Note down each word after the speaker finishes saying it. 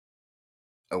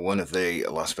One of the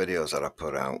last videos that I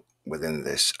put out within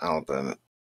this album,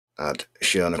 I'd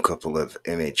shown a couple of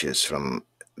images from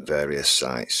various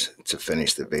sites to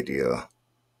finish the video,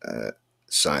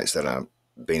 sites that I've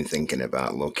been thinking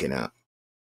about looking at.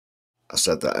 I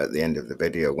said that at the end of the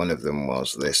video. One of them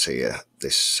was this here,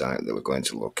 this site that we're going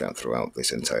to look at throughout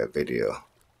this entire video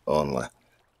only.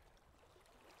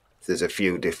 There's a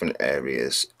few different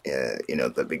areas,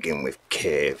 that begin with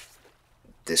cave,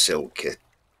 Disilka,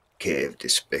 cave,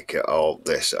 Despica, all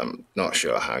this. I'm not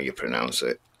sure how you pronounce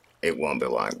it. It won't be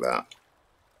like that.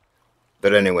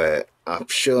 But anyway,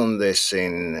 I've shown this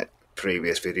in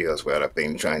previous videos where I've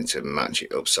been trying to match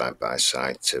it up side by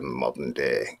side to modern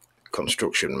day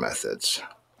construction methods,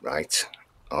 right?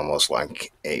 Almost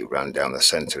like it ran down the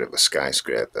center of a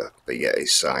skyscraper, but yet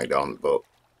it's side on. But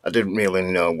I didn't really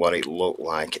know what it looked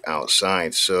like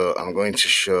outside, so I'm going to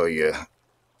show you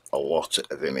a lot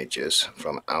of images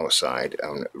from outside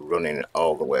and running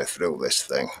all the way through this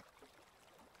thing.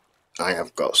 I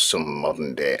have got some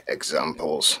modern day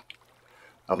examples.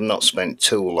 I've not spent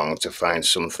too long to find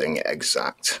something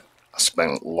exact. I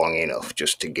spent long enough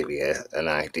just to give you an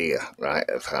idea, right,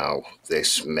 of how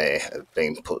this may have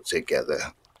been put together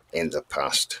in the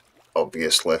past.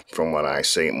 Obviously, from what I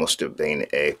see, it must have been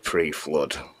a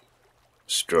pre-flood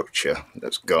structure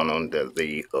that's gone under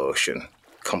the ocean,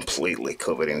 completely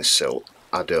covered in silt.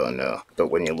 I don't know. But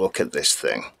when you look at this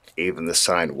thing, even the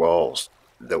side walls,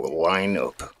 they will line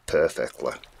up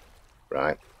perfectly,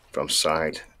 right, from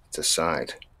side to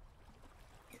side.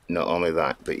 Not only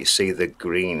that, but you see the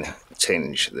green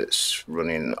tinge that's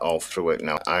running all through it.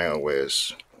 Now, I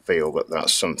always feel that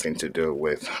that's something to do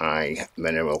with high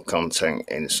mineral content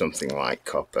in something like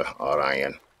copper or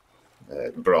iron,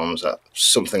 bronze,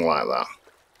 something like that.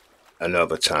 And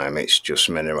over time, it's just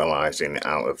mineralizing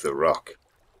out of the rock.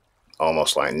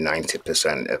 Almost like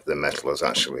 90% of the metal has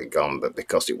actually gone, but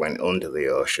because it went under the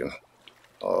ocean,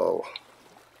 or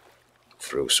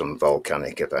through some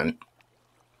volcanic event,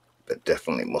 but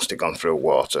definitely must have gone through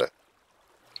water,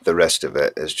 the rest of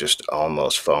it has just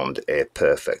almost formed a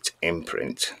perfect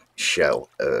imprint shell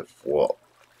of what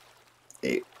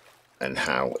it and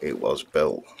how it was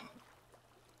built.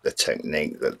 The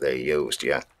technique that they used,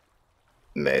 yeah,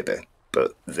 maybe.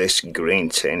 But this green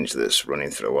tinge that's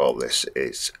running through all this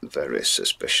is very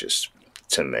suspicious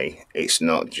to me. It's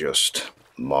not just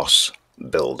moss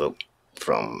build-up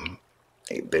from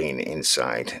it being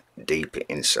inside, deep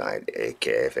inside a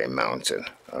cave, a mountain,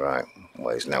 alright,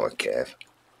 well, it's now a cave,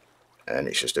 and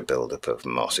it's just a build-up of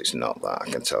moss. It's not that, I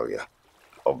can tell you.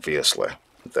 Obviously,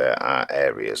 there are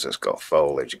areas that's got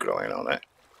foliage growing on it,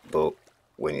 but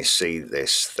when you see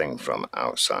this thing from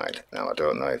outside, now I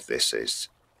don't know if this is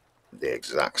the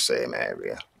exact same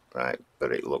area, right,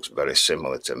 but it looks very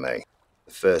similar to me.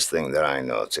 The first thing that I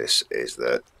notice is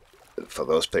that for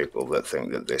those people that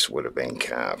think that this would have been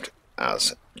carved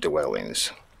as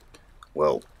dwellings,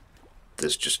 well,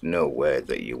 there's just no way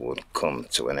that you would come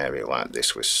to an area like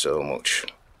this with so much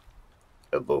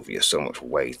above you, so much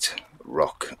weight,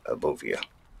 rock above you,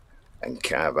 and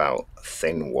carve out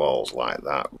thin walls like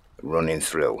that running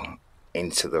through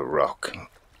into the rock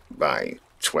by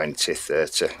 20,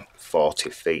 30, 40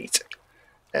 feet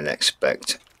and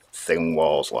expect thin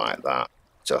walls like that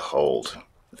to hold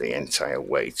the entire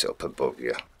weight up above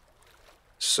you.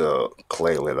 So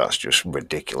clearly that's just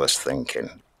ridiculous thinking,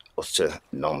 utter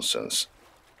nonsense.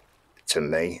 To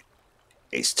me,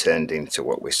 it's turned into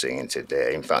what we're seeing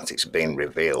today. In fact, it's been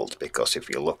revealed, because if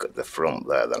you look at the front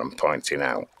there that I'm pointing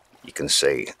out, you can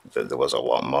see that there was a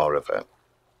lot more of it,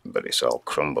 but it's all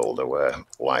crumbled away.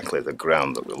 Likely the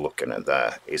ground that we're looking at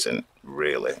there isn't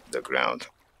really the ground.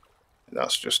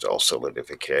 That's just all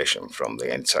solidification from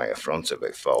the entire front of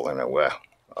it falling away.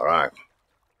 Alright,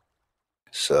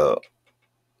 so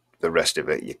the rest of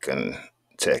it you can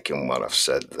take in what I've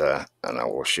said there, and I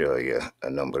will show you a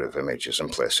number of images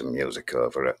and play some music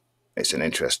over it. It's an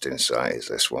interesting site, is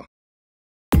this one.